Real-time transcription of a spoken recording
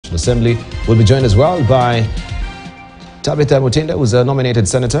National Assembly. We'll be joined as well by Tabitha Mutinda, who's a nominated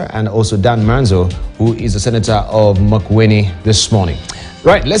senator, and also Dan Manzo, who is a senator of Makueni this morning.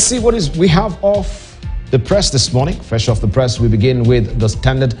 Right, let's see what we have off the press this morning. Fresh off the press, we begin with The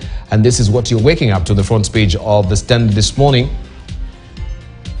Standard, and this is what you're waking up to, the front page of The Standard this morning.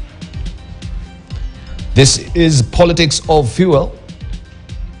 This is politics of fuel.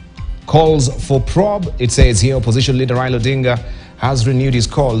 Calls for probe. It says here, opposition leader Raila Odinga has renewed his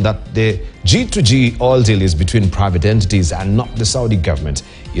call that the G2G oil deal is between private entities and not the Saudi government.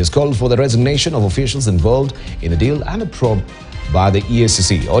 He has called for the resignation of officials involved in the deal and a probe by the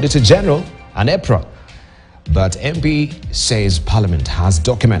EACC, Auditor General and EPRA. But MP says Parliament has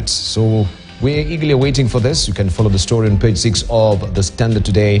documents. So we're eagerly waiting for this. You can follow the story on page 6 of The Standard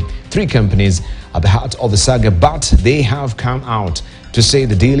today. 3 companies at the heart of the saga, but they have come out to say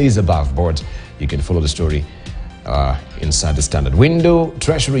the deal is above board. You can follow the story inside The Standard. Window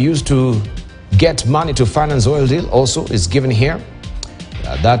Treasury used to get money to finance oil deal also is given here.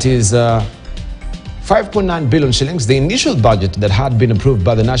 That is 5.9 billion shillings. The initial budget that had been approved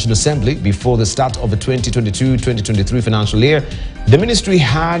by the National Assembly before the start of the 2022-2023 financial year, the ministry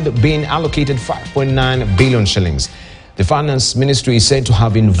had been allocated 5.9 billion shillings. The Finance Ministry is said to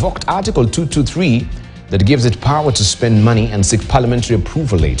have invoked Article 223 that gives it power to spend money and seek parliamentary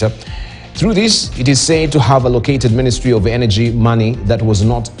approval later. Through this, it is said to have allocated Ministry of Energy money that was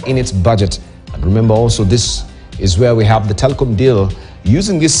not in its budget. And remember also, this is where we have the telecom deal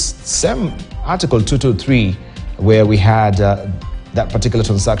using this same Article 223, where we had that particular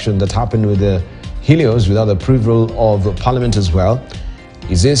transaction that happened with the Helios without the approval of Parliament as well.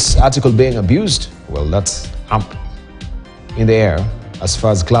 Is this article being abused? Well, that's up in the air as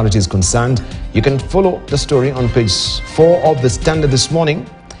far as clarity is concerned. You can follow the story on page 4 of The Standard this morning.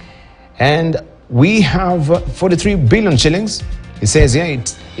 And we have 43 billion shillings. It says here,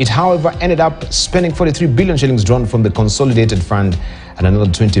 it however ended up spending 43 billion shillings drawn from the consolidated fund and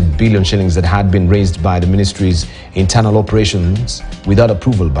another 20 billion shillings that had been raised by the ministry's internal operations without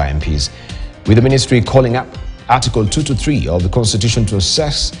approval by MPs. With the ministry calling up Article 223 of the Constitution to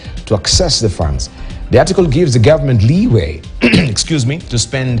access the funds. The article gives the government leeway, excuse me, to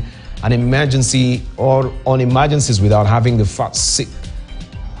spend an emergency or on emergencies without having to first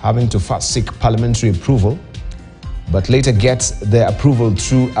seek parliamentary approval, but later gets the approval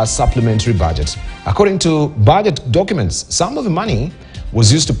through a supplementary budget. According to budget documents, some of the money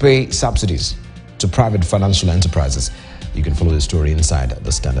was used to pay subsidies to private financial enterprises. You can follow the story inside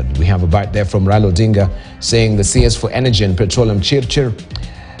The Standard. We have a bite there from Raila Odinga saying the CS for Energy and Petroleum Chirchir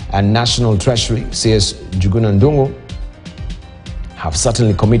and National Treasury, CS Njuguna Ndung'u, have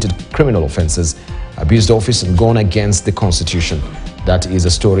certainly committed criminal offences, abused office and gone against the Constitution. That is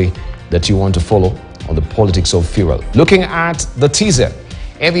a story that you want to follow on the politics of fuel. Looking at the teaser,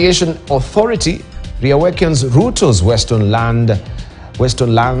 Aviation Authority reawakens Ruto's Western land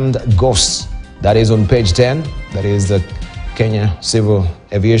ghosts. That is on page 10. That is the Kenya Civil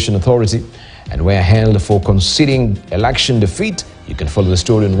Aviation Authority, and we're held for conceding election defeat. You can follow the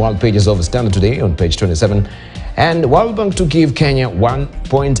story on wall pages of The Standard today on page 27. And World Bank to give Kenya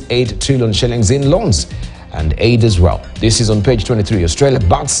 1.8 trillion shillings in loans and aid as well. This is on page 23. Australia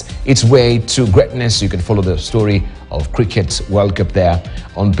backs its way to greatness. You can follow the story of Cricket World Cup there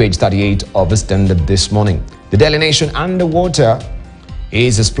on page 38 of The Standard this morning. The Daily Nation underwater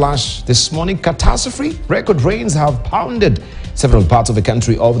is a splash this morning. Catastrophe. Record rains have pounded several parts of the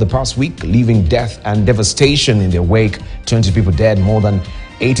country over the past week, leaving death and devastation in their wake. 20 people dead, more than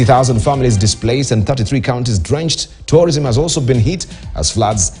 80,000 families displaced, and 33 counties drenched. Tourism has also been hit as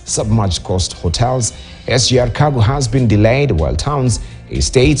floods submerged coast hotels. SGR cargo has been delayed, while towns,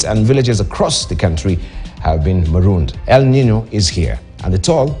 estates and villages across the country have been marooned. El Nino is here, and the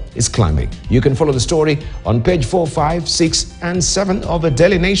toll is climbing. You can follow the story on page 4, 5, 6 and 7 of the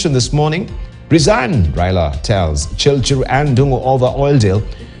Daily Nation this morning. Resign, Raila tells Chilchir and Ndung'u over oil deal,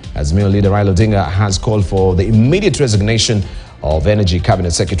 as Mayor Leader Raila Odinga has called for the immediate resignation of Energy Cabinet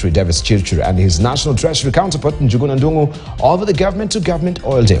Secretary Davis Chilchir and his National Treasury counterpart Njuguna Ndung'u over the government-to-government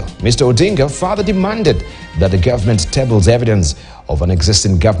oil deal. Mr. Odinga further demanded that the government tables evidence of an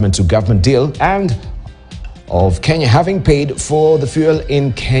existing government-to-government deal and of Kenya having paid for the fuel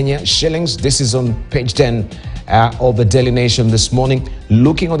in Kenya shillings. This is on page 10 of the Daily Nation this morning.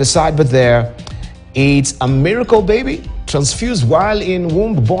 Looking on the side, but there, it's a miracle baby transfused while in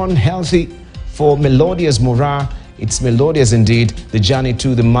womb, born healthy for Melodious Mora. It's melodious indeed. The journey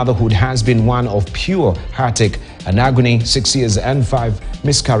to the motherhood has been one of pure heartache and agony. 6 years and 5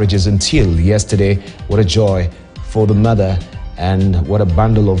 miscarriages until yesterday. What a joy for the mother and what a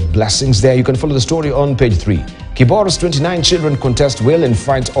bundle of blessings there. You can follow the story on page 3. Kibora's 29 children contest will in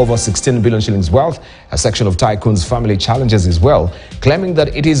fight over 16 billion shillings wealth. A section of tycoon's family challenges his wealth, claiming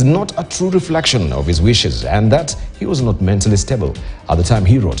that it is not a true reflection of his wishes and that he was not mentally stable at the time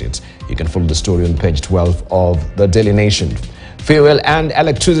he wrote it. You can follow the story on page 12 of the Daily Nation. Fuel and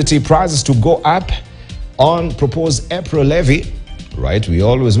electricity prices to go up on proposed April levy. Right, we're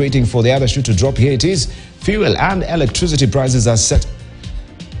always waiting for the other shoe to drop. Here it is. Fuel and electricity prices are set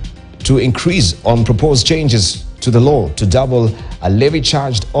to increase on proposed changes to the law to double a levy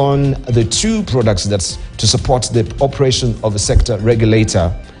charged on the two products that's to support the operation of the sector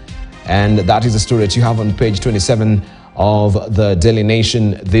regulator. And that is the story that you have on page 27 of the Daily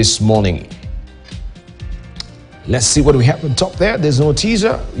Nation this morning. Let's see what we have on top there. There's no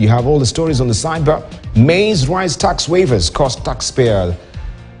teaser. You have all the stories on the sidebar. Maize rice tax waivers cost taxpayer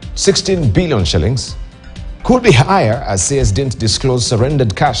 16 billion shillings. Could be higher as CS didn't disclose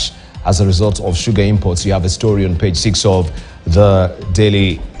surrendered cash as a result of sugar imports. You have a story on page 6 of the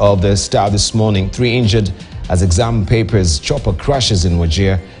Daily of the Star this morning. 3 injured as exam papers chopper crashes in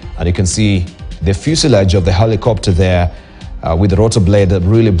Wajir. And you can see the fuselage of the helicopter there with the rotor blade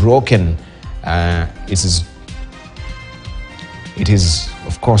really broken. It is,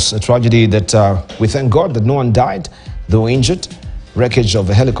 of course, a tragedy that we thank God that no one died, though injured. Wreckage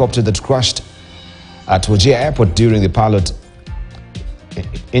of a helicopter that crashed at Wajir Airport injuring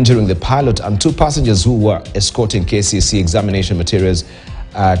the pilot and 2 passengers who were escorting KCSE examination materials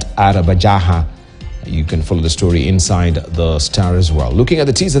at Arabajaha. You can follow the story inside the Star as well. Looking at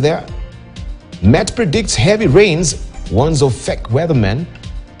the teaser there, Met predicts heavy rains, warns of fake weathermen,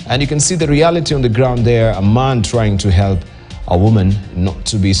 and you can see the reality on the ground there. A man trying to help a woman not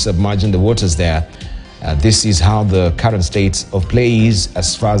to be submerged in the waters there. This is how the current state of play is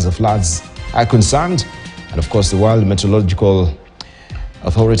as far as the floods are concerned. And of course, the World Meteorological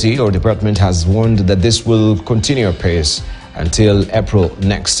Authority or Department has warned that this will continue apace until April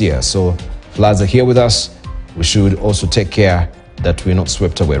next year. So floods are here with us. We should also take care that we're not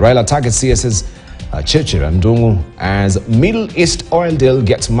swept away. Raila targets CS's Churchill and Dungu as Middle East oil deal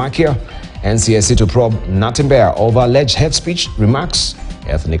gets murkier. NCSC to probe Natembeya over alleged hate speech, remarks,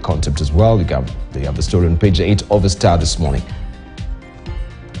 ethnic contempt as well. They have the story on page 8 of the Star this morning.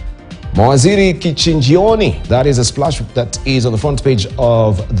 Mawaziri Kichinjioni, that is a splash that is on the front page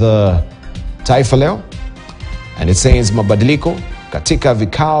of the Taifa Leo. And it says mabadiliko katika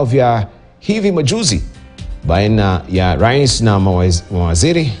vikao vya hivi majuzi baina ya rais na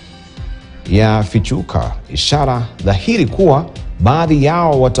mawaziri ya fichuka, ishara dhahiri kuwa baadhi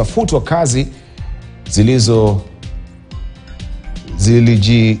yao watafutwa kazi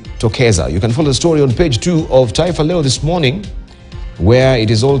zilijitokeza. You can follow the story on page 2 of Taifa Leo this morning, where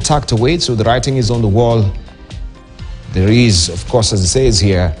it is all tucked away, so the writing is on the wall. There is, of course, as it says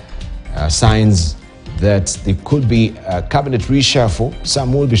here, signs that there could be a cabinet reshuffle.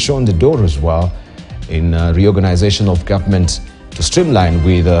 Some will be shown the door as well in reorganization of government to streamline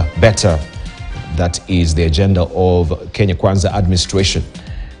with better. That is the agenda of Kenya Kwanza administration.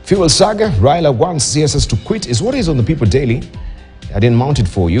 Fuel saga, Raila wants CSS to quit is what is on the People Daily. I didn't mount it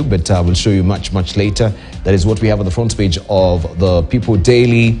for you, but I will show you much later. That is what we have on the front page of the People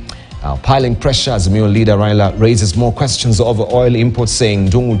Daily. Piling pressure as Mule leader Raila raises more questions over oil imports, saying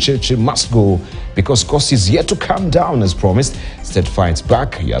Dungu Churchill must go because cost is yet to come down as promised. State fights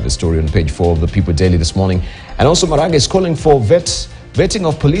back. You have the story on page 4 of the People Daily this morning. And also Maraga is calling for vetting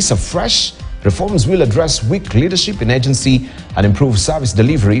of police afresh. Reforms will address weak leadership in agency and improve service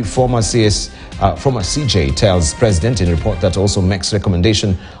delivery. Former CJ tells president in a report that also makes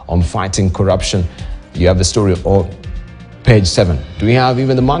recommendation on fighting corruption. You have the story on page 7. Do we have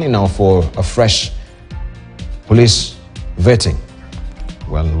even the money now for a fresh police vetting?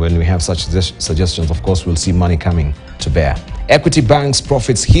 Well, when we have such suggestions, of course, we'll see money coming to bear. Equity Bank's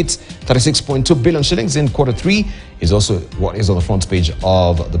profits hit 36.2 billion shillings in Q3 is also what is on the front page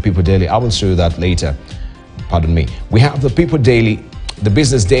of the People Daily. I will show you that later. Pardon me. We have the People Daily, the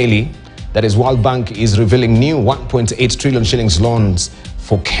Business Daily. That is, World Bank is revealing new 1.8 trillion shillings loans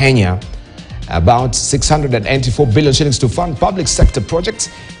for Kenya. About 684 billion shillings to fund public sector projects.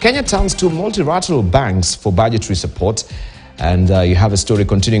 Kenya turns to multilateral banks for budgetary support. And you have a story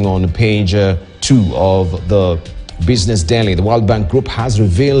continuing on page 2 of the Business Daily. The World Bank Group has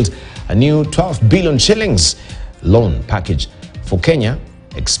revealed a new 12 billion shillings loan package for Kenya,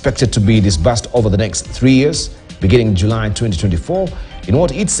 expected to be disbursed over the next 3 years. beginning July 2024 in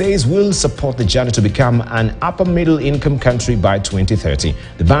what it says will support the journey to become an upper middle income country by 2030.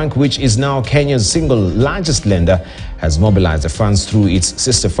 The bank, which is now Kenya's single largest lender, has mobilized the funds through its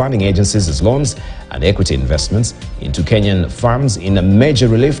sister funding agencies as loans and equity investments into Kenyan farms in a major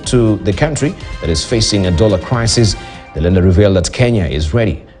relief to the country that is facing a dollar crisis. The lender revealed that Kenya is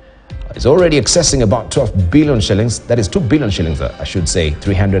already accessing about 12 billion shillings, that is 2 billion shillings, I should say,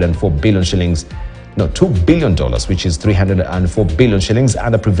 304 billion shillings, no, $2 billion, which is 304 billion shillings,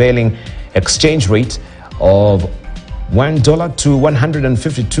 at a prevailing exchange rate of $1 to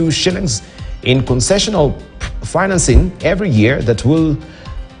 152 shillings in concessional financing every year that will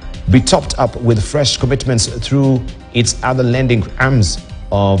be topped up with fresh commitments through its other lending arms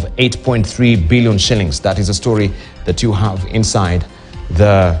of 8.3 billion shillings. That is a story that you have inside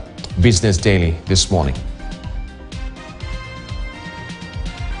the Business Daily this morning.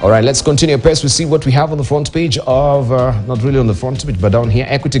 All right, let's continue pace. We see what we have on the front page of, not really on the front page, but down here.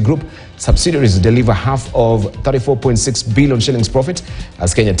 Equity Group subsidiaries deliver half of 34.6 billion shillings profit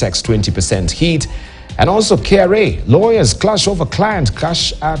as Kenya takes 20% hit. And also KRA, lawyers clash over client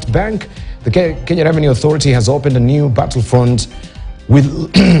clash at bank. The Kenya Revenue Authority has opened a new battlefront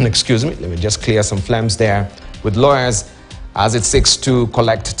with, excuse me, let me just clear some flames there, with lawyers as it seeks to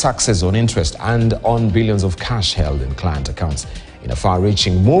collect taxes on interest and on billions of cash held in client accounts, in a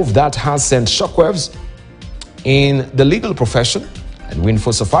far-reaching move that has sent shockwaves in the legal profession and win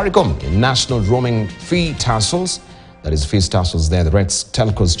for Safaricom in national roaming fee tassels. That is fees tassels there. The Reds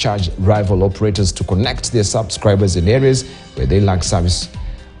telcos charge rival operators to connect their subscribers in areas where they lack service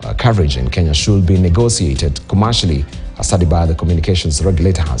coverage in Kenya should be negotiated commercially, as studied by the communications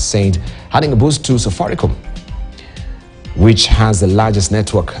regulator has said, adding a boost to Safaricom, which has the largest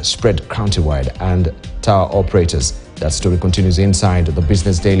network spread countrywide, and tower operators. That story continues inside the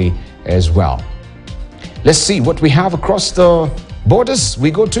Business Daily as well. Let's see what we have across the borders.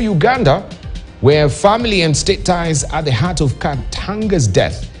 We go to Uganda, where family and state ties are the heart of Katanga's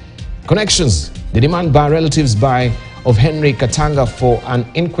death. Connections, the demand by relatives of Henry Katanga for an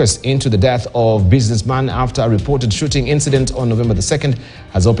inquest into the death of businessman after a reported shooting incident on November the 2nd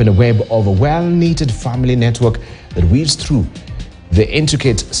has opened a web of a well-knitted family network that weaves through the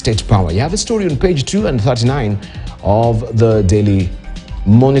intricate state power. You have a story on page 2 and 39 of the Daily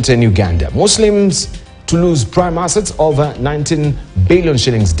Monitor in Uganda. Muslims to lose prime assets over 19 billion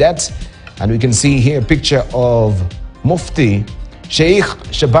shillings debt. And we can see here a picture of Mufti Sheikh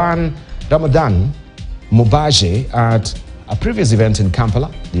Shaban Ramadan Mubaje at a previous event in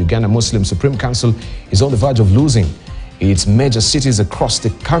Kampala. The Uganda Muslim Supreme Council is on the verge of losing its major cities across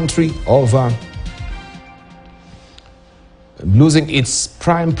the country over losing its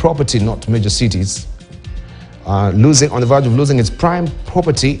prime property, not major cities, on the verge of losing its prime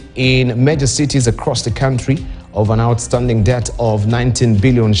property in major cities across the country of an outstanding debt of 19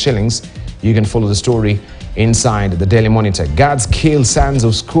 billion shillings. You can follow the story inside the Daily Monitor. Guards kill sons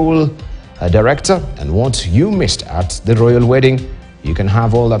of school director, and what you missed at the royal wedding. You can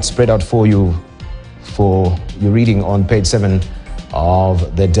have all that spread out for you for your reading on page 7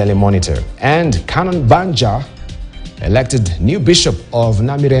 of the Daily Monitor. And Canon Banja elected new bishop of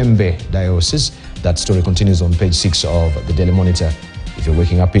Namirembe Diocese. That story continues on page 6 of the Daily Monitor. If you're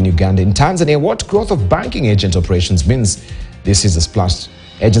waking up in Uganda. In Tanzania, what growth of banking agent operations means? This is a splash.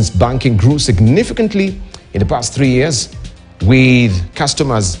 Agents banking grew significantly in the past 3 years, with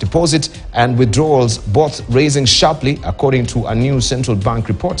customers' deposit and withdrawals both raising sharply, according to a new central bank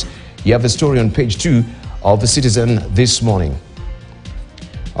report. You have the story on page 2 of the Citizen this morning.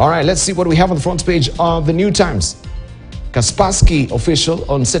 All right, let's see what we have on the front page of the New Times. Kaspersky official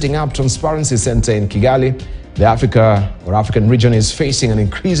on setting up transparency center in Kigali. The African region is facing an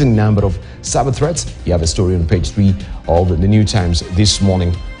increasing number of cyber threats. You have a story on page 3 of the New Times this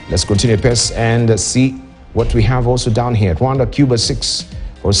morning. Let's continue pace and see what we have also down here. Rwanda, Cuba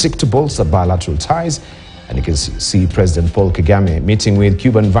seek to bolster bilateral ties. And you can see President Paul Kagame meeting with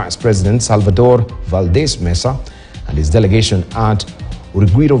Cuban Vice President Salvador Valdez Mesa and his delegation at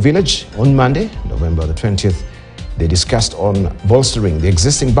Uriguiro village on Monday, November the 20th. They discussed on bolstering the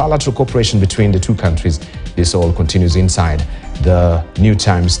existing bilateral cooperation between the two countries. This all continues inside the New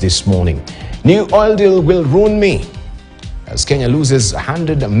Times this morning. New oil deal will ruin me as Kenya loses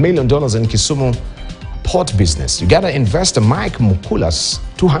 $100 million in Kisumu port business. Uganda investor Mike Mukula's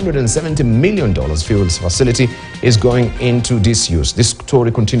 $270 million fuels facility is going into disuse. This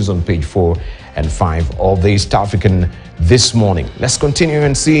story continues on page 4 and 5 of the East African this morning. Let's continue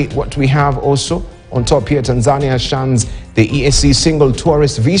and see what we have also on top here. Tanzania shuns the EAC single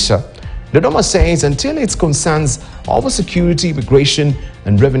tourist visa. Dodoma says until its concerns over security, immigration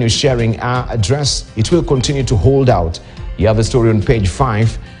and revenue sharing are addressed, it will continue to hold out. You have the story on page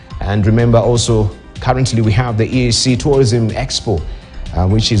 5. And remember also, currently we have the EAC Tourism Expo,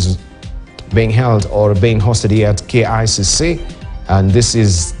 which is being held or being hosted here at KICC. And this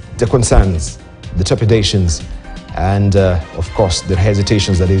is the concerns, the trepidations, and of course the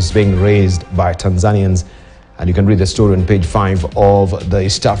hesitations that is being raised by Tanzanians. And you can read the story on page 5 of the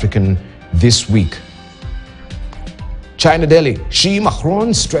East African this week. China Delhi, Xi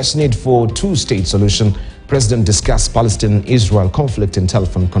Macron stress need for two-state solution. President discussed Palestine-Israel conflict in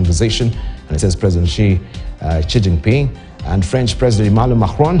telephone conversation. And it says President Xi Jinping and French President Emmanuel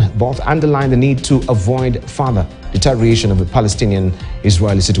Macron both underlined the need to avoid further deterioration of the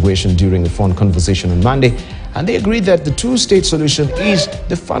Palestinian-Israeli situation during a phone conversation on Monday. And they agreed that the two-state solution is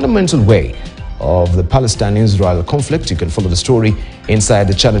the fundamental way of the Palestine-Israel conflict. You can follow the story inside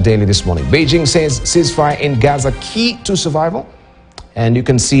the China Daily this morning. Beijing says ceasefire in Gaza key to survival. And you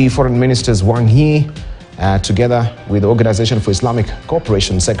can see Foreign Ministers Wang Yi together with the Organization for Islamic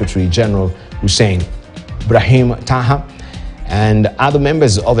Cooperation Secretary General Hussein Brahim Taha and other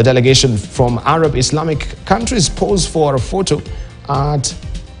members of a delegation from Arab Islamic countries pose for a photo at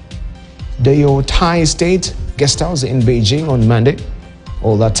the Yotai State Guest House in Beijing on Monday.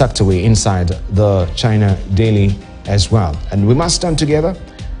 All that tucked away inside the China Daily as well. And we must stand together,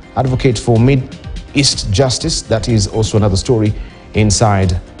 advocate for Mid-East justice. That is also another story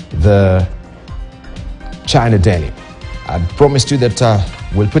inside the China Daily. I promised you that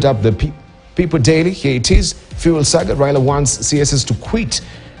we'll put up the People Daily. Here it is. Fuel saga. Raila wants CSS to quit.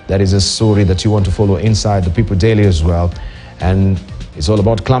 That is a story that you want to follow inside the People Daily as well. And it's all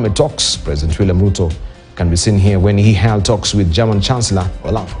about climate talks. President William Ruto can be seen here when he held talks with German Chancellor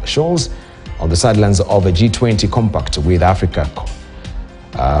Olaf Scholz on the sidelines of a G20 Compact with Africa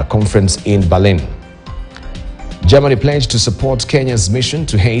conference in Berlin. Germany pledged to support Kenya's mission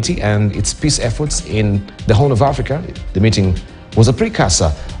to Haiti and its peace efforts in the Horn of Africa. The meeting was a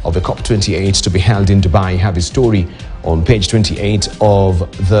precursor of the COP28 to be held in Dubai. You have a story on page 28 of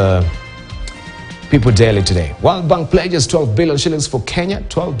the People Daily today. World Bank pledges 12 billion shillings for Kenya,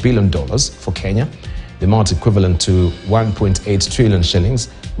 $12 billion for Kenya, the amount equivalent to 1.8 trillion shillings,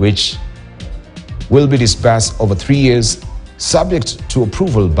 which will be disbursed over 3 years, subject to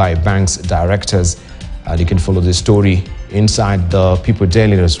approval by bank's directors. And you can follow this story inside the People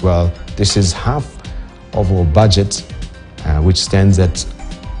Daily as well. This is half of our budget, which stands at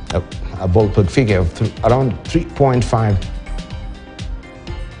a ballpark figure of around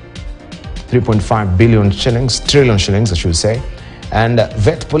 3.5 billion shillings, trillion shillings, I should say. And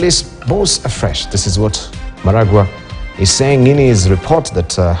vet police boasts afresh. This is what Maragwa is saying in his report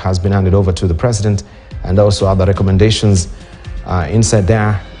that has been handed over to the president, and also other recommendations inside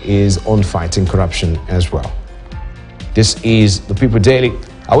there is on fighting corruption as well. This is the People Daily.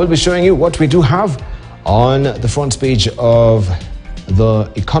 I will be showing you what we do have on the front page of The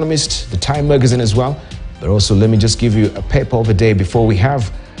Economist, the Time magazine as well. But also let me just give you a paper of the day before we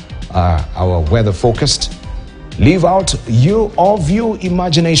have our weather forecast. Live out of your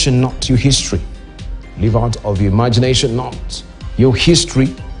imagination, not your history. Live out of your imagination, not your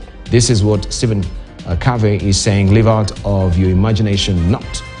history. This is what Stephen Covey is saying. Live out of your imagination,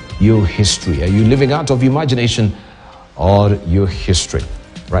 not your history. Are you living out of your imagination or your history?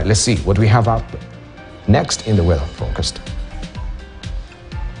 Right, let's see what we have up next in the weather forecast.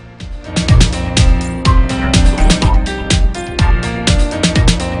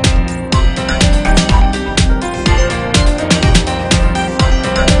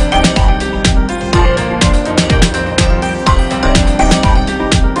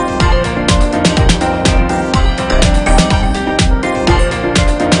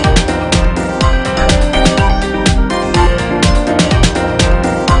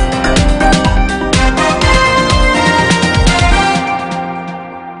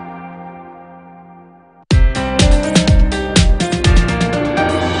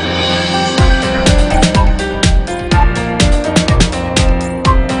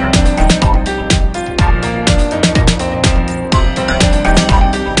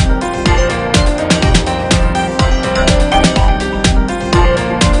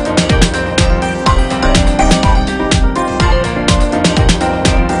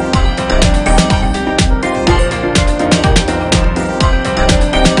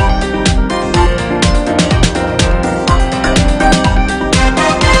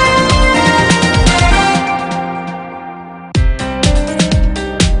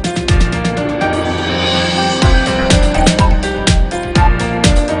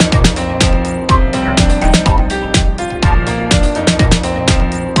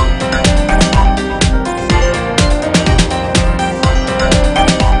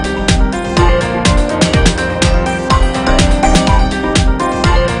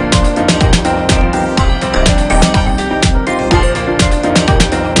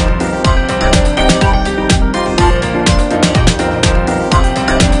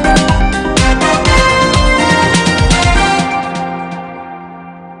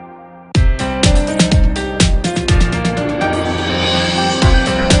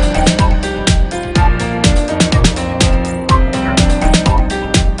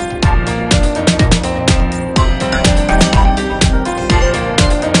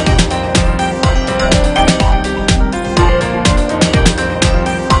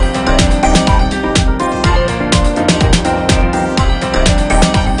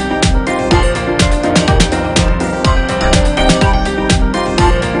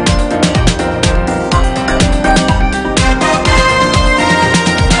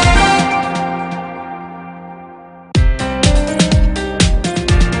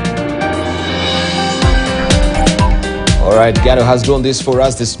 right, Gado has drawn this for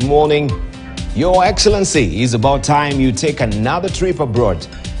us this morning. Your Excellency, it's about time you take another trip abroad.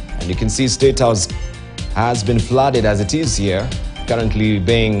 And you can see State House has been flooded as it is here, currently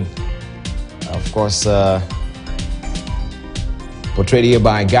being, of course, portrayed here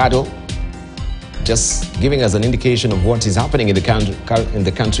by Gado, just giving us an indication of what is happening in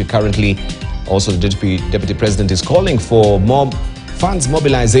the country currently. Also, the Deputy President is calling for more funds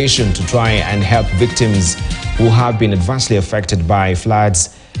mobilization to try and help victims who have been adversely affected by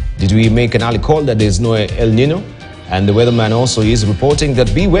floods. Did we make an early call that there is no El Nino? And the weatherman also is reporting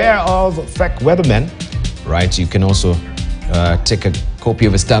that beware of fake weathermen. Right, you can also take a copy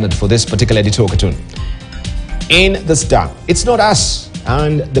of a standard for this particular editorial cartoon. In the Star, it's not us.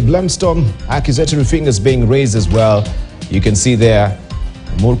 And the Blamstorm accusatory fingers being raised as well. You can see there,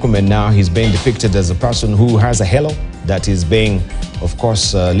 Murkomen now, he's being depicted as a person who has a halo that is being, of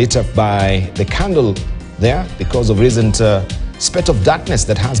course, lit up by the candle there because of recent spate of darkness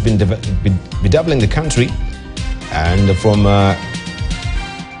that has been bedeviling the country. And from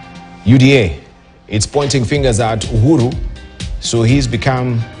UDA, it's pointing fingers at Uhuru. So he's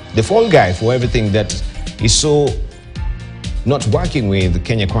become the fall guy for everything that is so not working with the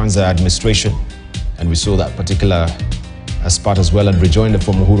Kenya Kwanza administration. And we saw that particular part as well, and rejoinder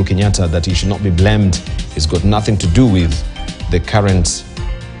from Uhuru Kenyatta that he should not be blamed. It's got nothing to do with the current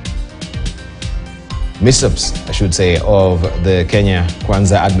mishaps, I should say, of the Kenya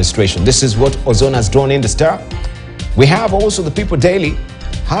Kwanza administration. This is what Ozone has drawn in the Star. We have also the People Daily.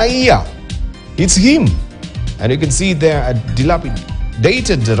 Hiya, it's him. And you can see there a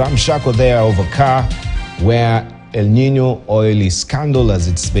dilapidated ramshackle there of a car where El Nino oily scandal, as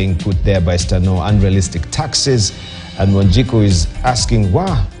it's being put there by Stano, unrealistic taxes. And Wanjiku is asking,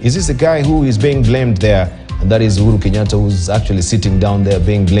 wow, is this the guy who is being blamed there? And that is Uhuru Kenyatta, who's actually sitting down there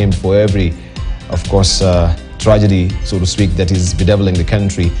being blamed for every, of course, tragedy, so to speak, that is bedeviling the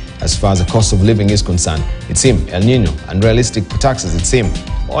country as far as the cost of living is concerned. It's him. El Nino, unrealistic taxes, it's him.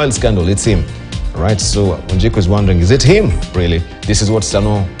 Oil scandal, it's him. All right, so Wanjiku is wondering, is it him, really? This is what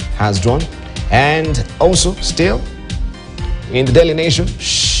Stano has drawn. And also, still, in the Daily Nation,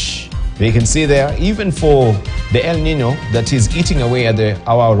 we can see there, even for the El Nino that is eating away at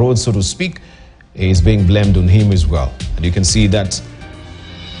our roads, so to speak, is being blamed on him as well. And you can see that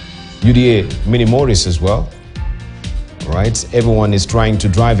UDA Mini Morris as well. Right, everyone is trying to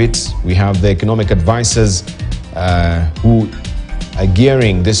drive it. We have the economic advisors who are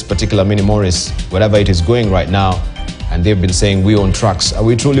gearing this particular Mini Morris, wherever it is going right now. And they've been saying, we on trucks. Are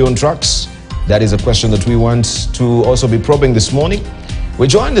we truly on trucks? That is a question that we want to also be probing this morning. We're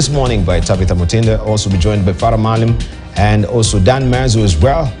joined this morning by Tabitha Mutinda, also be joined by Farah Malim and also Dan Mazu as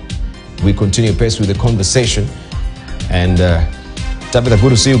well. We continue pace with the conversation. And Tabitha, good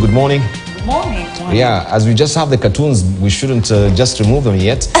to see you. Good morning. Good morning. Yeah, as we just have the cartoons, we shouldn't just remove them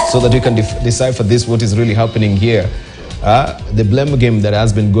yet so that we can decipher this, what is really happening here. The blame game that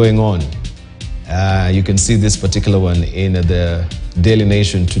has been going on. You can see this particular one in the Daily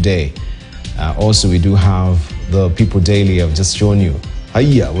Nation today. Also, we do have the People Daily. I've just shown you.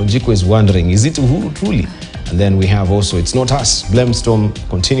 Hiya, Wanjiku is wondering, is it Uhuru truly? And then we have also, it's not us. Blamstorm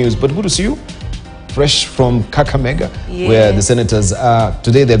continues. But good to see you. Fresh from Kakamega, yes, where the senators are.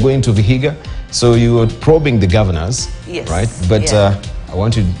 Today they're going to Vihiga. So you are probing the governors, yes, right? But yeah, I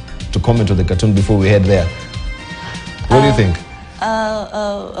want you to comment on the cartoon before we head there. What do you think?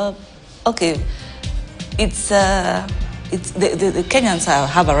 Okay, it's the Kenyans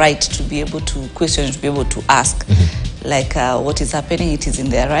have a right to be able to question, to be able to ask, like what is happening. It is in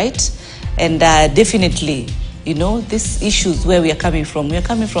their right, and definitely, you know, these issues where we are coming from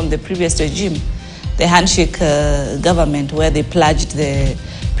the previous regime, the handshake government, where they pledged the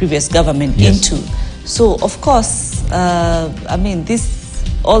previous government, yes, into. So of course, I mean,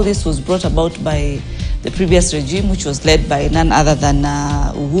 all this was brought about by the previous regime, which was led by none other than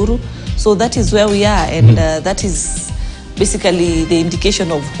Uhuru. So that is where we are, and that is basically the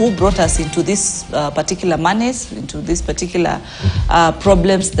indication of who brought us into this particular madness, into this particular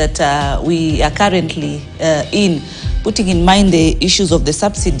problems that we are currently in, putting in mind the issues of the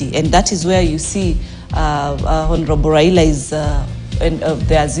subsidy. And that is where you see Honorable Raila is, and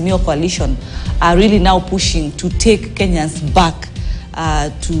the Azimio coalition are really now pushing to take Kenyans back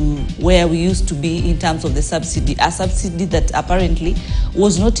to where we used to be in terms of the subsidy, a subsidy that apparently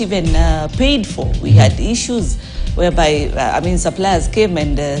was not even paid for. We had issues whereby, I mean, suppliers came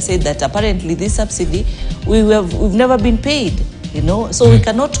and said that apparently this subsidy, we've never been paid, you know. So we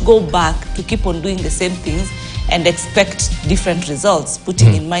cannot go back to keep on doing the same things and expect different results,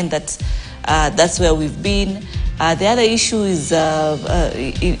 putting in mind that that's where we've been. The other issue is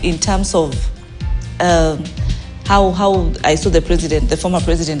in terms of how I saw the former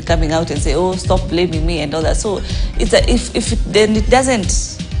president coming out and say, oh, stop blaming me and all that. So it's then it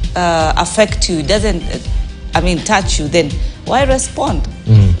doesn't affect you, it doesn't, touch you, then why respond?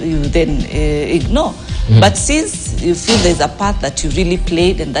 You then ignore. But since you feel there's a part that you really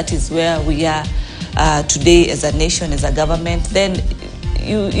played, and that is where we are today as a nation, as a government, then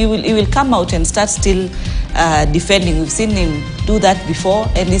you will come out and start still defending. We've seen him do that before,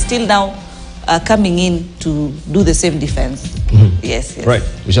 and he's still now coming in to do the same defense. Yes. Right.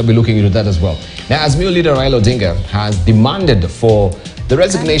 We shall be looking into that as well. Now, as Mio leader Raila Odinga has demanded for the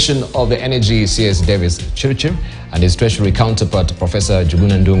resignation of the Energy CS Davis Chirchir and his treasury counterpart Professor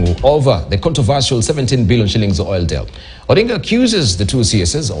Njuguna Ndung'u over the controversial 17 billion shillings oil deal. Odinga accuses the two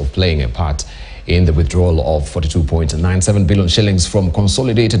CSs of playing a part in the withdrawal of 42.97 billion shillings from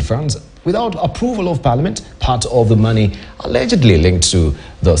consolidated funds without approval of Parliament, part of the money allegedly linked to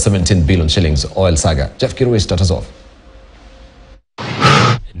the 17 billion shillings oil saga. Jeff Kirui starts us off.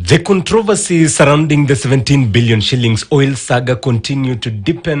 The controversy surrounding the 17 billion shillings oil saga continue to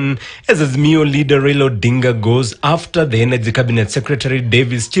deepen as Azimio leader Raila Odinga goes after the Energy Cabinet Secretary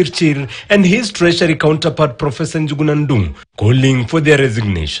Davis Chirchir and his Treasury counterpart Professor Njuguna Ndung'u, calling for their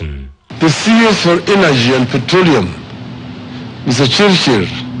resignation. The CS for Energy and Petroleum, Mr. Chirchir,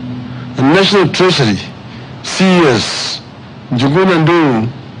 and National Treasury, CS Njuguna Ndung'u,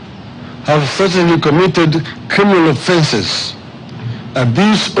 have certainly committed criminal offences,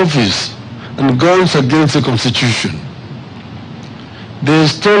 abuse office, and gone against the Constitution. They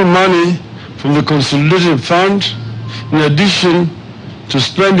stole money from the Consolidated Fund in addition to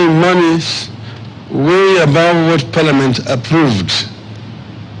spending monies way above what Parliament approved.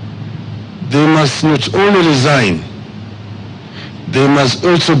 They must not only resign, they must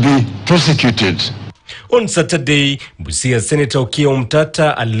also be prosecuted. On Saturday, Busia Senator Okiya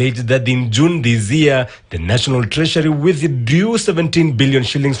Omtata alleged that in June this year, the National Treasury withdrew 17 billion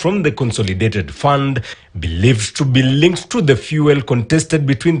shillings from the Consolidated Fund, believed to be linked to the fuel contested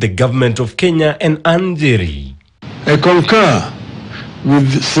between the government of Kenya and Njeri. I concur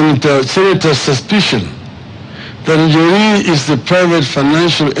with Senator's suspicion that Njeri is the private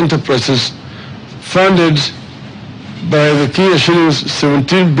financial enterprises funded by the Kenya shillings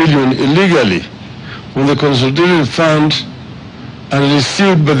 17 billion illegally from the Consolidated Fund and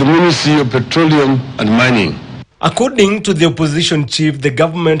received by the Ministry of Petroleum and Mining. According to the opposition chief, the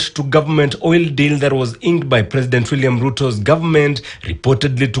government-to-government oil deal that was inked by President William Ruto's government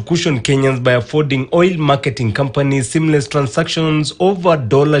reportedly to cushion Kenyans by affording oil marketing companies seamless transactions over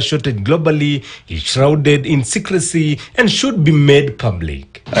dollar shortage globally is shrouded in secrecy and should be made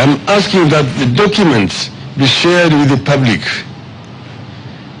public. I am asking that the documents be shared with the public.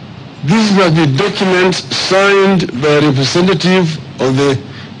 These must be documents signed by a representative of the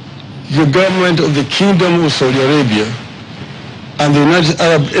government of the Kingdom of Saudi Arabia and the United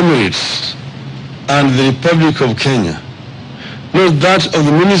Arab Emirates and the Republic of Kenya, not that of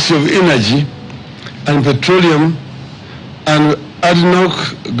the Ministry of Energy and Petroleum and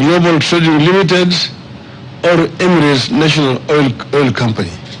ADNOC Global Trading Limited or Emirates National Oil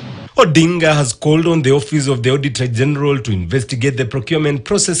Company. Odinga has called on the Office of the Auditor General to investigate the procurement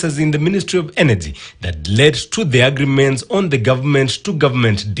processes in the Ministry of Energy that led to the agreements on the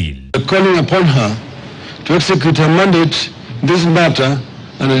government-to-government deal. Calling upon her to execute her mandate in this matter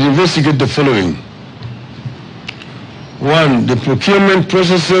and investigate the following. 1. The procurement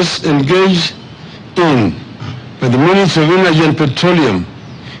processes engaged in by the Ministry of Energy and Petroleum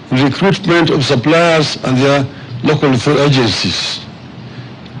in recruitment of suppliers and their local agencies.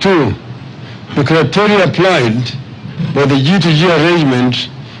 2. The criteria applied by the G2G arrangement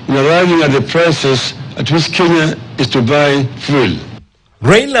in arriving at the prices at which Kenya is to buy fuel.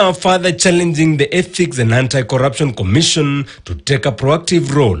 Raila further challenging the Ethics and Anti-Corruption Commission to take a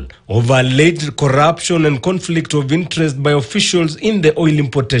proactive role over alleged corruption and conflict of interest by officials in the oil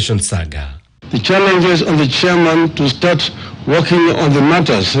importation saga. The challenges on the chairman to start working on the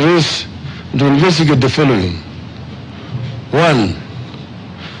matters raised to investigate the following. 1.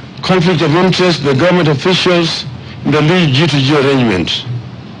 Conflict of interest by government officials in the lead G2G arrangement.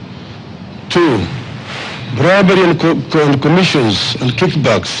 2. Bribery and commissions and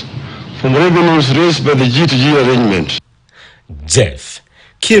kickbacks from revenues raised by the G2G arrangement. Jeff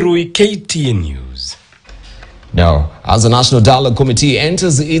Kirui, KTN News. Now, as the National Dialogue Committee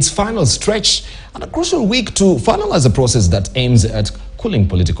enters its final stretch and a crucial week to finalize a process that aims at cooling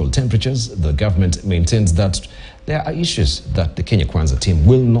political temperatures, the government maintains that there are issues that the Kenya Kwanza team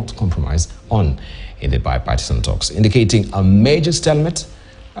will not compromise on in the bipartisan talks, indicating a major stalemate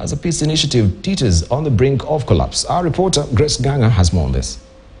as a peace initiative teeters on the brink of collapse. Our reporter, Grace Ganga, has more on this.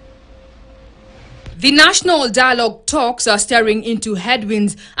 The national dialogue talks are staring into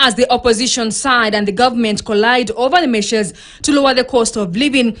headwinds as the opposition side and the government collide over the measures to lower the cost of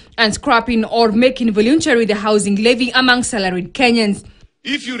living and scrapping or making voluntary the housing levy among salaried Kenyans.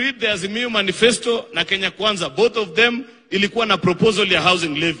 If you read the Azimio Manifesto na Kenya Kwanza, both of them ilikuwa na proposal ya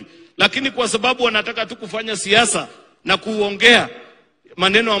housing levy. Lakini kwa sababu wanataka tu kufanya siasa na kuongea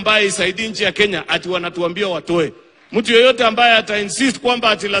maneno ambayo isaidii nchi ya Kenya, ati wanatuambia watoe. Mtu yoyote ambaye ata-insist kwamba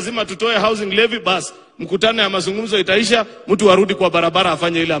ati lazima tutoe housing levy, basi mkutano ya mazungumzo itaisha, mtu warudi kwa barabara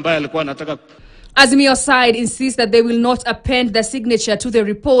afanye ile ambaye alikuwa anataka. Azimio side insists that they will not append the signature to the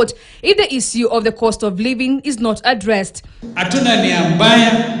report if the issue of the cost of living is not addressed. Hatuna nia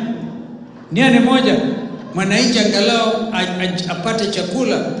mbaya, nia ni moja, mwananchi angalau apate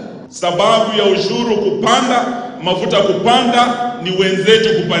chakula. Sababu ya ushuru kupanda, mafuta kupanda, ni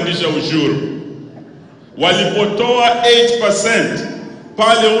wenzetu kupandisha ushuru. Walipotoa 8%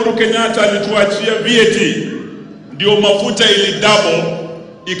 pale Uhuru Kenyatta alituachia VAT, ndio mafuta ili double,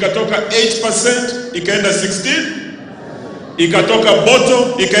 ikatoka 8% ikaenda 16, ikatoka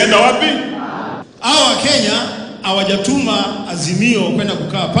bottom ikaenda wapi? Hawa Kenya hawajatuma Azimio kwenda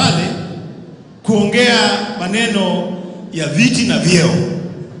kukaa pale kuongea maneno ya viti na vyeo,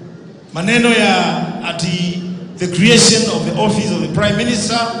 maneno ya ati the creation of the office of the Prime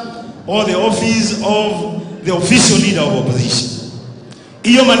Minister or the office of the official leader of opposition.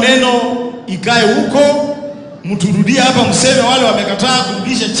 Hiyo maneno ikae huko, mturudia hapa mseme wale wamekataa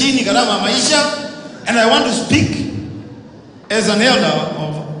kurudisha chini gharama ya maisha. And I want to speak as an elder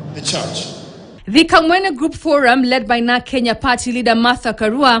of the church. The Kamwene Group Forum, led by NARC Kenya Party leader Martha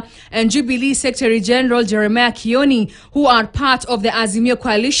Karua and Jubilee Secretary General Jeremiah Kioni, who are part of the Azimio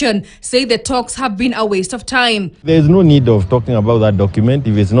coalition, say the talks have been a waste of time. There is no need of talking about that document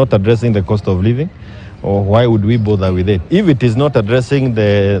if it's not addressing the cost of living, or why would we bother with it? If it is not addressing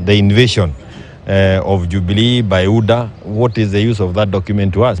the invasion of Jubilee by UDA, what is the use of that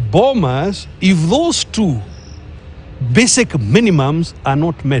document to us? Bombers, if those two basic minimums are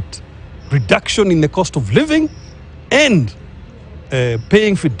not met, reduction in the cost of living and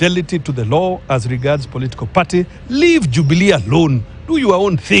paying fidelity to the law as regards political party, leave Jubilee alone, do your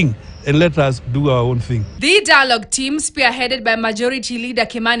own thing and let us do our own thing. The dialogue team, spearheaded by Majority Leader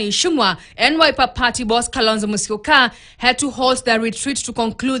Kimani Ichung'wah and Wiper Party boss Kalonzo Musyoka, had to halt their retreat to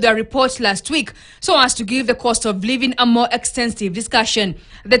conclude their report last week so as to give the cost of living a more extensive discussion.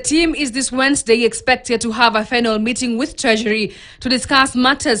 The team is this Wednesday expected to have a final meeting with Treasury to discuss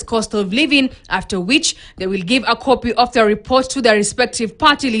matters cost of living, after which they will give a copy of their report to their respective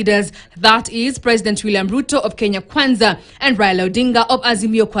party leaders, that is President William Ruto of Kenya Kwanza and Raila Odinga of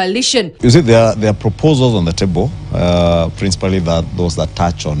Azimio Coalition. You see, there are proposals on the table, principally those that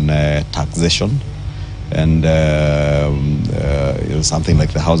touch on taxation and something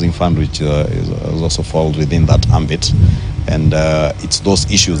like the housing fund, which also falls within that ambit. And it's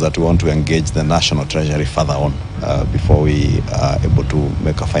those issues that we want to engage the National Treasury further on before we are able to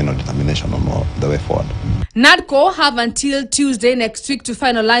make a final determination on the way forward. NADCO have until Tuesday next week to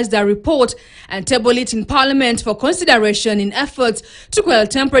finalize their report and table it in Parliament for consideration in efforts to quell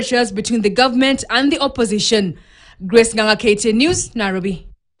temperatures between the government and the opposition. Grace Nganga, KTN News, Nairobi.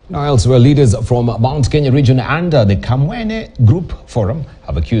 Now, elsewhere, leaders from Mount Kenya region and the Kamwene Group Forum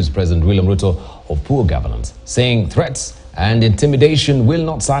have accused President William Ruto of poor governance, saying threats and intimidation will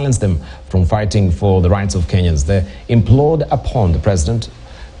not silence them from fighting for the rights of Kenyans. They implored upon the president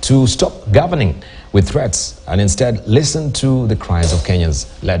to stop governing with threats and instead listen to the cries of Kenyans,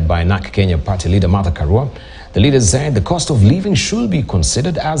 led by NARC Kenya Party leader Martha Karua. The leaders said the cost of living should be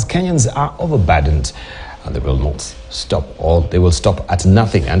considered as Kenyans are overburdened, and they will not stop, or they will stop at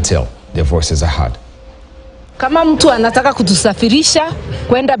nothing until their voices are heard. Kama mtu anataka kutusafirisha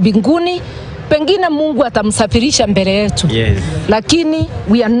kwenda binguni, pengine Mungu atamsafirisha mbele yetu. Yes. Lakini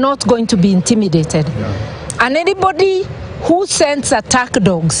we are not going to be intimidated. And anybody who sends attack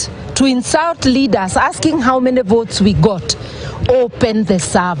dogs to insult leaders asking how many votes we got, open the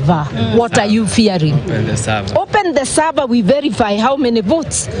server. What are you fearing? Open the server. Open the server, we verify how many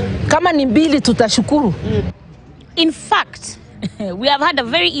votes. Kama ni mbili tutashukuru. In fact, we have had a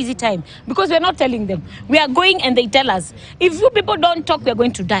very easy time because we are not telling them. We are going and they tell us, if you people don't talk, we are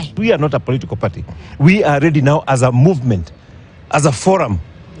going to die. We are not a political party. We are ready now as a movement, as a forum,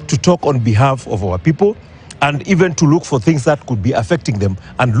 to talk on behalf of our people and even to look for things that could be affecting them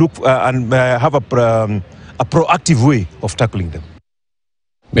and look have a proactive way of tackling them.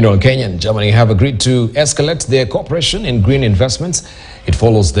 Meanwhile, Kenya and Germany have agreed to escalate their cooperation in green investments. It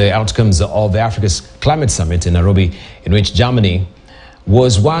follows the outcomes of the Africa's Climate Summit in Nairobi, in which Germany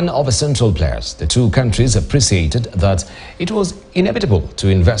was one of the central players. The two countries appreciated that it was inevitable to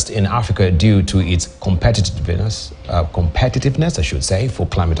invest in Africa due to its competitiveness, I should say, for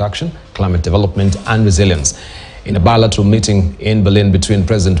climate action, climate development and resilience. In a bilateral meeting in Berlin between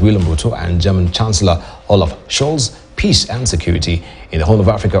President William Ruto and German Chancellor Olaf Scholz, peace and security in the Horn of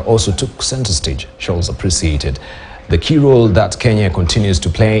Africa also took center stage. Scholz appreciated the key role that Kenya continues to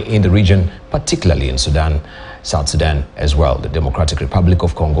play in the region, particularly in Sudan, South Sudan as well, the Democratic Republic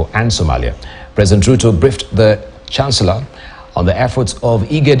of Congo and Somalia. President Ruto briefed the Chancellor on the efforts of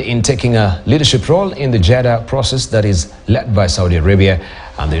IGAD in taking a leadership role in the Jeddah process that is led by Saudi Arabia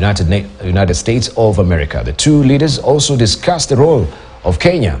and the United States of America. The two leaders also discussed the role of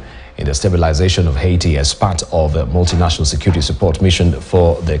Kenya in the stabilization of Haiti as part of the multinational security support mission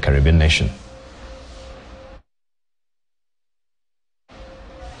for the Caribbean nation.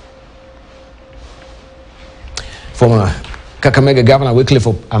 Former Kakamega Governor Wycliffe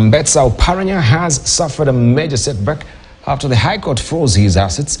Ambetsa Oparanya has suffered a major setback after the High Court froze his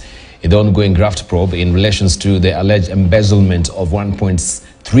assets in the ongoing graft probe in relation to the alleged embezzlement of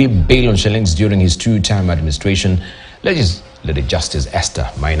 1.3 billion shillings during his two-term administration. Lady Justice Esther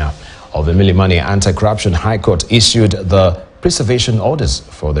Maina of the Milimani Anti-Corruption High Court issued the preservation orders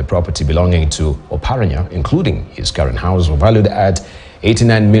for the property belonging to Oparanya, including his current house, valued at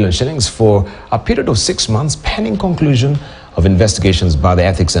 89 million shillings for a period of 6 months pending conclusion of investigations by the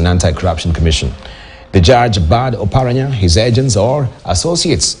Ethics and Anti-Corruption Commission. The judge barred Oparanya, his agents or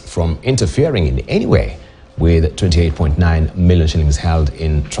associates from interfering in any way with 28.9 million shillings held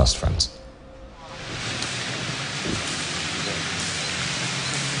in trust funds.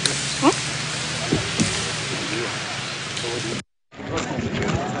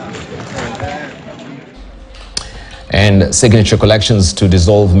 And signature collections to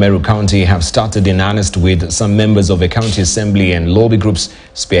dissolve Meru County have started in earnest, with some members of the county assembly and lobby groups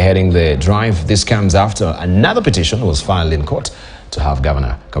spearheading the drive. This comes after another petition was filed in court to have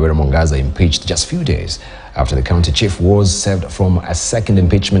Governor Kawira Mwangaza impeached just a few days after the county chief was saved from a second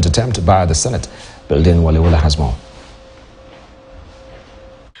impeachment attempt by the Senate. Bildin Waliwala has more.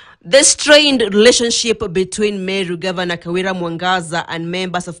 The strained relationship between Meru Governor Kawira Mwangaza and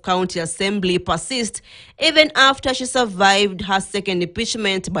members of County Assembly persists even after she survived her second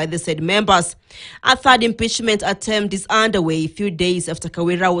impeachment by the said members. A third impeachment attempt is underway a few days after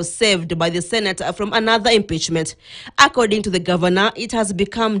Kawira was saved by the Senate from another impeachment. According to the governor, it has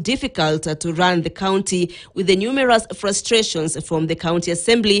become difficult to run the county with the numerous frustrations from the County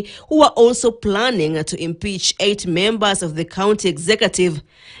Assembly, who are also planning to impeach 8 members of the county executive.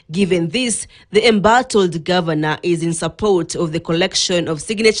 Given this, the embattled governor is in support of the collection of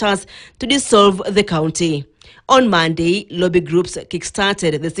signatures to dissolve the county. On Monday, lobby groups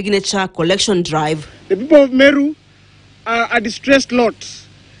kickstarted the signature collection drive. The people of Meru are a distressed lot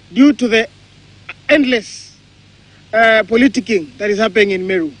due to the endless politicking that is happening in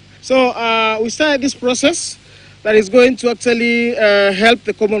Meru. So we started this process that is going to actually help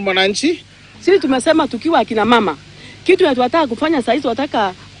the common mwananchi. Sisi tumesema tukiwa akina mama, kitu ya tunataka kufanya sasa hizi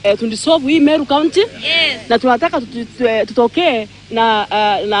tunataka tundisolve hii Meru County. Yes. Na tunataka tutokee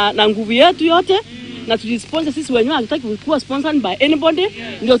na nguvu yetu yote na tujisponsor sisi wenyewe, hatutaki kuwa sponsored by anybody.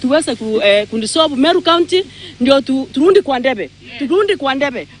 Ndio tuweze kundisolve Meru County, ndio turudi kwa ndebe. Turudi kwa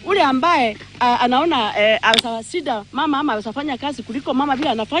ndebe. Ule ambaye anaona asida mama ama asafanya kazi kuliko mama vile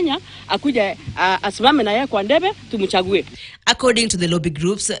anafanya, akuja asimame na yeye kwa ndebe, tumchague. According to the lobby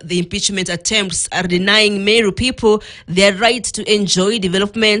groups, the impeachment attempts are denying Meru people their right to enjoy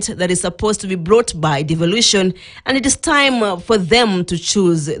development that is supposed to be brought by devolution, and it is time for them to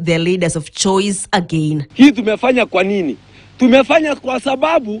choose their leaders of choice again. Hii tumefanya kwa nini? Tumefanya kwa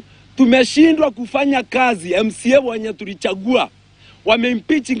sababu tumeshindwa kufanya kazi. MCA wenye tulichagua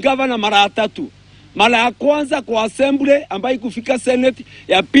wameimpeach governor mara 3. Mara ya kwanza kwa assembly ambayo kufika Senate,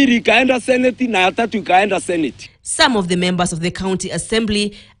 ya pili ikaenda Senate na ya 3 ikaenda Senate. Some of the members of the county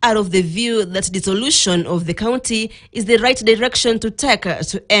assembly are of the view that dissolution of the county is the right direction to take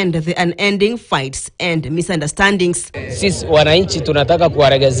to end the unending fights and misunderstandings. Sisi wananchi tunataka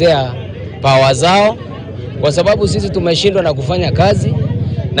kuwaregezea power zao kwa sababu sisi tumeshindwa na kufanya kazi,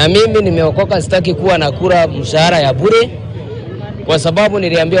 na mimi nimeokoka, sitaki kuwa na kura mshahara ya bure, kwa sababu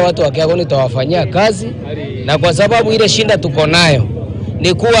niliambia watu wa Kiagoni tawafanyia kazi, na kwa sababu ile shinda tuko nayo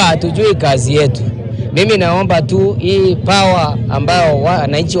ni kuwa hatujui kazi yetu. Mimi naomba tu hii power ambayo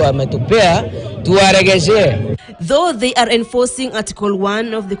wananchi wametupea tuwaregeshee. Though they are enforcing Article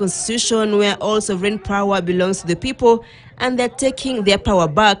 1 of the Constitution, where all sovereign power belongs to the people, and they're taking their power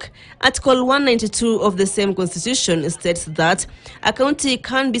back, Article 192 of the same Constitution states that a county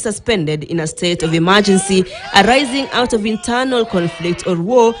can be suspended in a state of emergency arising out of internal conflict or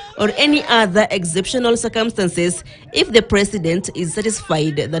war or any other exceptional circumstances if the president is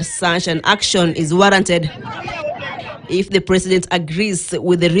satisfied that such an action is warranted. If the president agrees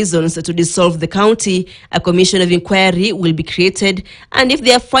with the reasons to dissolve the county, a commission of inquiry will be created, and if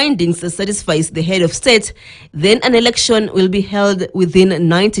their findings satisfies the head of state, then an election will be held within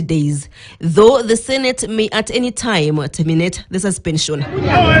 90 days, though the Senate may at any time terminate the suspension.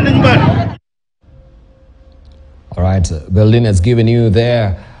 All right, Berlin has given you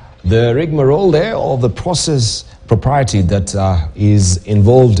there the rigmarole there of the process propriety that is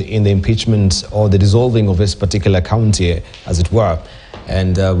involved in the impeachment or the dissolving of this particular county, as it were.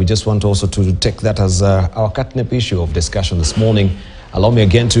 And we just want also to take that as our catnip issue of discussion this morning. Allow me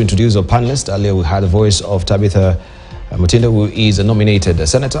again to introduce our panelists. Earlier we had the voice of Tabitha Mutinda, who is a nominated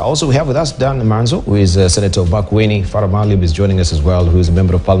senator. Also we have with us Dan Manzo, who is a senator of Makueni. Farah Malib is joining us as well, who is a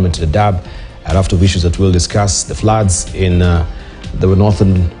member of parliament to the DAB. And after issues that we'll discuss, the floods in the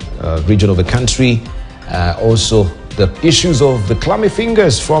northern region of the country, also the issues of the clammy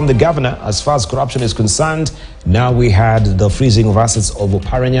fingers from the governor as far as corruption is concerned. Now we had the freezing of assets of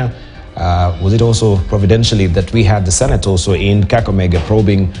Oparanya. Was it also providentially that we had the Senate also in Kakamega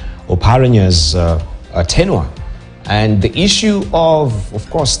probing Oparanya's tenure? And the issue of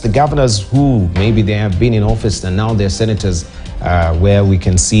course, the governors who maybe they have been in office and now they're senators, where we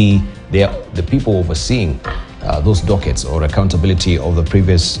can see the people overseeing those dockets or accountability of the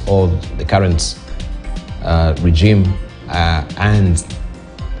previous or the current regime, and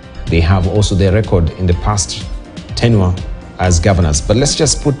they have also their record in the past tenure as governors. But let's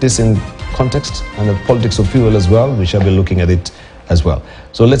just put this in context and the politics of fuel as well. We shall be looking at it as well.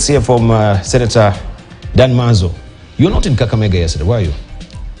 So let's hear from Senator Dan Manzo. You're not in Kakamega yesterday, were you?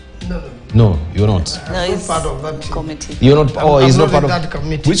 No, you're not. No, I'm not part of that committee. You're not. Oh, he's not part of that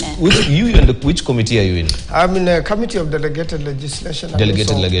committee. Which committee are you in? I'm in a committee of delegated legislation.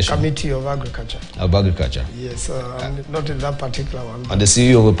 Delegated and also legislation. Committee of agriculture. Of agriculture. Yes, I'm not in that particular one. And the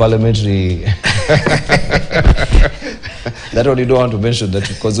CEO of a parliamentary. That one you don't want to mention that,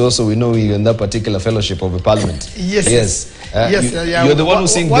 because also we know you're in that particular fellowship of a parliament. Yes. Yes. Yeah. You're the one who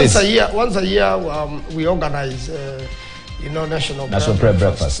sings once this. Once a year, we organize. National prayer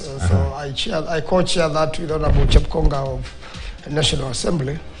breakfast. So I co-chair that with Honorable Chepkonga of National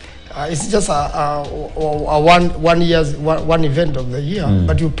Assembly. It's just a one event of the year,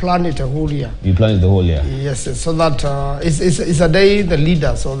 but you plan it a whole year. You plan it the whole year? Yes, so that it's a day the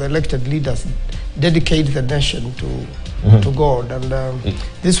leaders or the elected leaders dedicate the nation to God, and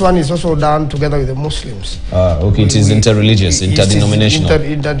this one is also done together with the Muslims. Okay, it is interreligious, interdenominational.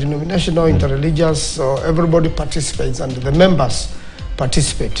 Interdenominational, interreligious, so everybody participates and the members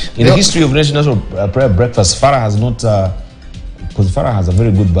participate. In the history of National Prayer Breakfast, Farah has not, because Farah has a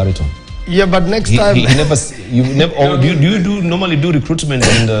very good baritone. Yeah, but next time he never. Do you normally do recruitment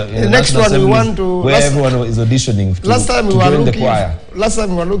in the next National one we want to where everyone is auditioning to join the choir? Last time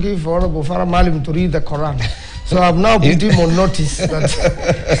we were looking for Honorable Farah Malim to read the Quran. So I've now put him on notice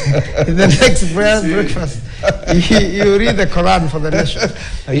that in the next prayer breakfast, you read the Quran for the nation.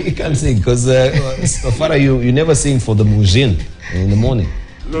 You can't sing because Farah, you never sing for the Mujin in the morning.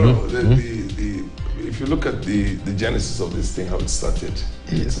 No, if you look at the genesis of this thing, how it started,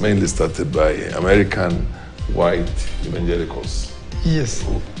 it's mainly started by American white evangelicals. Yes.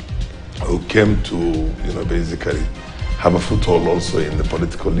 Who came to, basically have a foothold also in the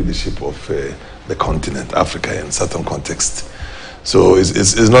political leadership of the continent, Africa, in certain context. So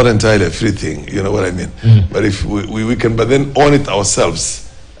it's not entirely a free thing, you know what I mean? But if we can, but then own it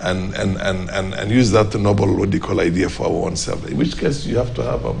ourselves and use that noble, what do you call, idea for our own self. In which case you have to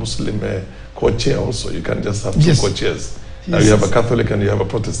have a Muslim co-chair also. You can't just have two co-chairs. Now you have a Catholic and you have a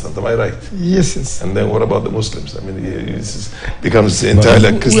Protestant, am I right? Yes. And then what about the Muslims? I mean, it becomes entirely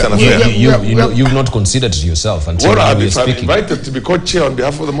a Christian affair. You've not considered it yourself until now you're speaking. If I'm invited to be co-chair on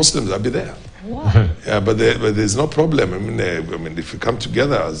behalf of the Muslims, I'll be there. Yeah, but there's no problem. I mean, if we come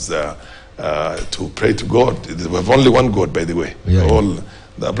together as to pray to God, we have only one God, by the way. All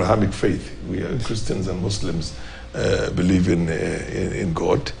the Abrahamic faith. We are Christians and Muslims believe in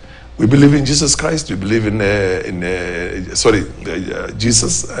God. We believe in Jesus Christ. We believe in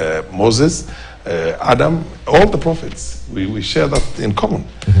Jesus, Moses, Adam, all the prophets. We share that in common.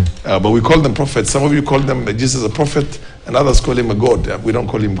 But we call them prophets. Some of you call them Jesus a prophet, and others call him a God. We don't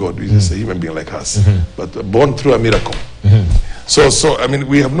call him God. We just a human being like us, but born through a miracle. So I mean,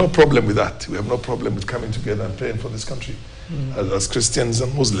 we have no problem with that. We have no problem with coming together and praying for this country as Christians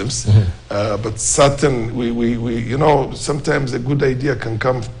and Muslims. But certain, you know, sometimes a good idea can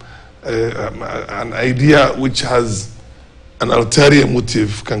come, an idea which has an ulterior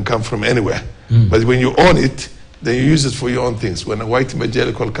motive can come from anywhere. But when you own it, then you use it for your own things. When a white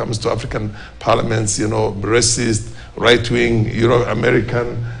evangelical comes to African parliaments, you know, racist, right-wing,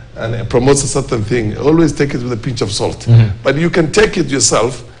 Euro-American, and promotes a certain thing, always take it with a pinch of salt. But you can take it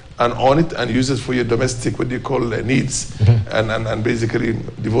yourself and own it and use it for your domestic, what do you call, needs, and basically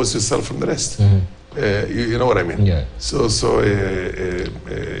divorce yourself from the rest. You know what I mean? Yeah. So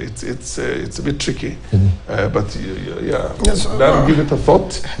it's a bit tricky, but yeah, give it a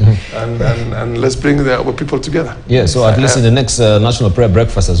thought, and let's bring our people together. Yeah. So at least in the next national prayer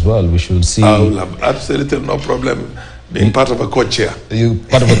breakfast as well, we should see. I will have absolutely no problem being part of a co-chair. You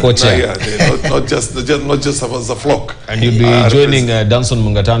part of a co-chair? not just as a flock. And you'll be joining Danson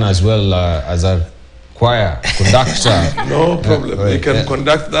Mungatana as well as a choir conductor. No problem. We can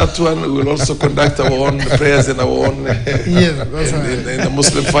conduct that one. We will also conduct our own prayers in our own in the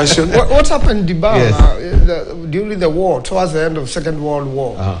Muslim fashion. What happened in Dibal during the war, towards the end of Second World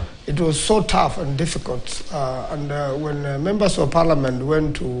War? It was so tough and difficult. And when members of parliament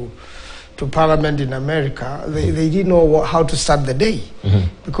went to parliament in America, they didn't know how to start the day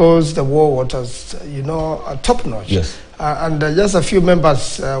because the war was, you know, top notch. Yes. And just a few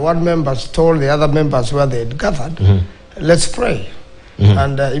members, one member told the other members where they had gathered, let's pray.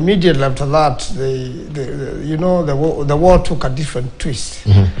 And immediately after that, the war took a different twist.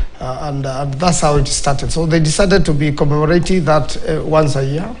 And that's how it started. So they decided to be commemorating that once a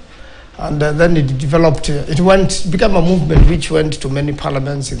year. And then it developed, became a movement which went to many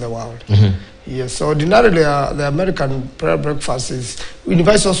parliaments in the world. Yes, so ordinarily the American prayer breakfast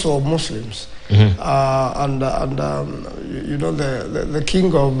invites also Muslims. You know, the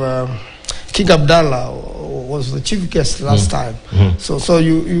king of, King Abdallah was the chief guest last time. So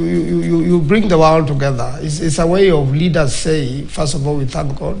you bring the world together. It's a way of leaders say, first of all, we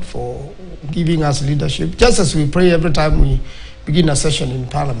thank God for giving us leadership, just as we pray every time we begin a session in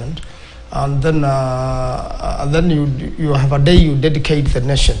parliament. And then you have a day you dedicate the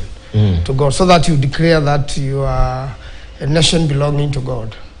nation to God, so that you declare that you are a nation belonging to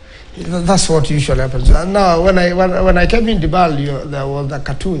God. That's what usually happens. And now, when I came in Dibal, there were the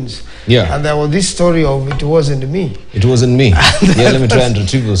cartoons, and there was this story of it wasn't me. It wasn't me. Let me try and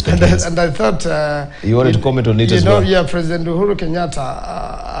retrieve those cartoons. And I thought you wanted to comment on it as well. Yeah, President Uhuru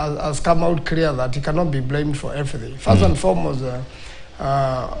Kenyatta has come out clear that he cannot be blamed for everything. First and foremost,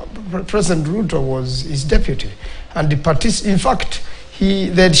 President Ruto was his deputy, and in fact, they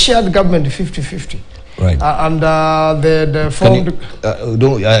had shared government 50-50. Right. And they had formed.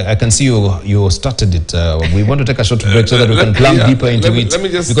 I can see you started it. We want to take a short break so that we can plumb deeper into it.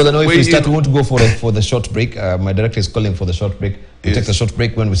 Because I know if we start, we want to go for the short break. My director is calling for the short break. We take the short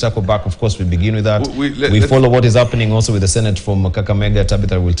break. When we circle back, of course, we begin with that. We follow what is happening also with the Senate from Kakamega.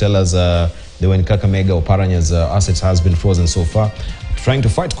 Tabitha will tell us they were in Kakamega, Oparanya's assets has been frozen so far. Trying to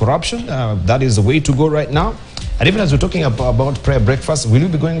fight corruption, that is the way to go right now. And even as we're talking about prayer breakfast, will you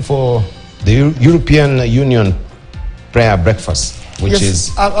be going for the European Union prayer breakfast, which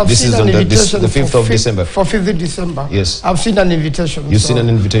is this is on the 5th of December. For 5th December. Yes. I've seen an invitation. You've seen an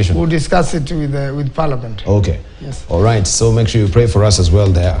invitation. We'll discuss it with Parliament. Okay. Yes. All right. So make sure you pray for us as well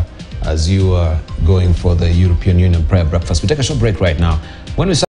there as you are going for the European Union prayer breakfast. We take a short break right now. When we